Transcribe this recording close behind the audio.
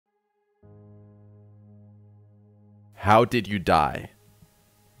How Did You Die?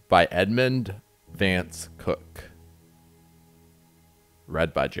 By Edmund, Vance, Cooke.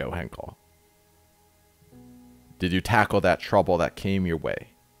 Read by Joe Henkel. Did you tackle that trouble that came your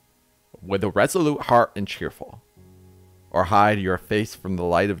way with a resolute heart and cheerful, or hide your face from the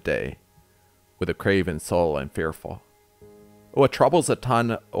light of day with a craven soul and fearful? Oh, a trouble's a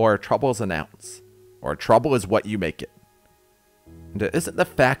ton, or a trouble's an ounce, or a trouble is what you make it. And it isn't the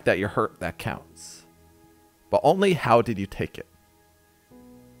fact that you're hurt that counts, but only how did you take it.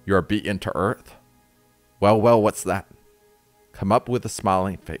 You're beaten to earth? Well, what's that? Come up with a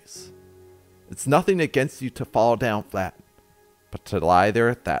smiling face. It's nothing against you to fall down flat, but to lie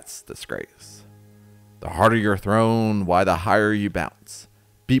there, that's disgrace. The harder you're thrown, why the higher you bounce.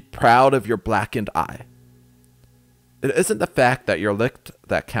 Be proud of your blackened eye. It isn't the fact that you're licked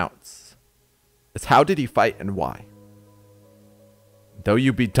that counts. It's how did you fight and why. Though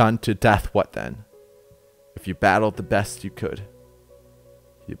you be done to death, what then? If you battled the best you could,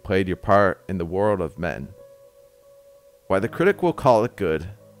 you played your part in the world of men. Why, the critic will call it good.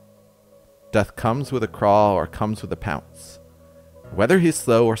 Death comes with a crawl or comes with a pounce. Whether he's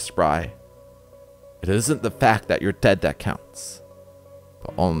slow or spry, it isn't the fact that you're dead that counts,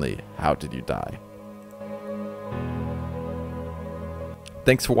 but only how did you die.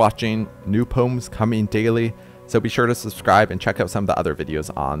 Thanks for watching. New poems coming daily, so be sure to subscribe and check out some of the other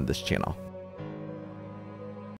videos on this channel.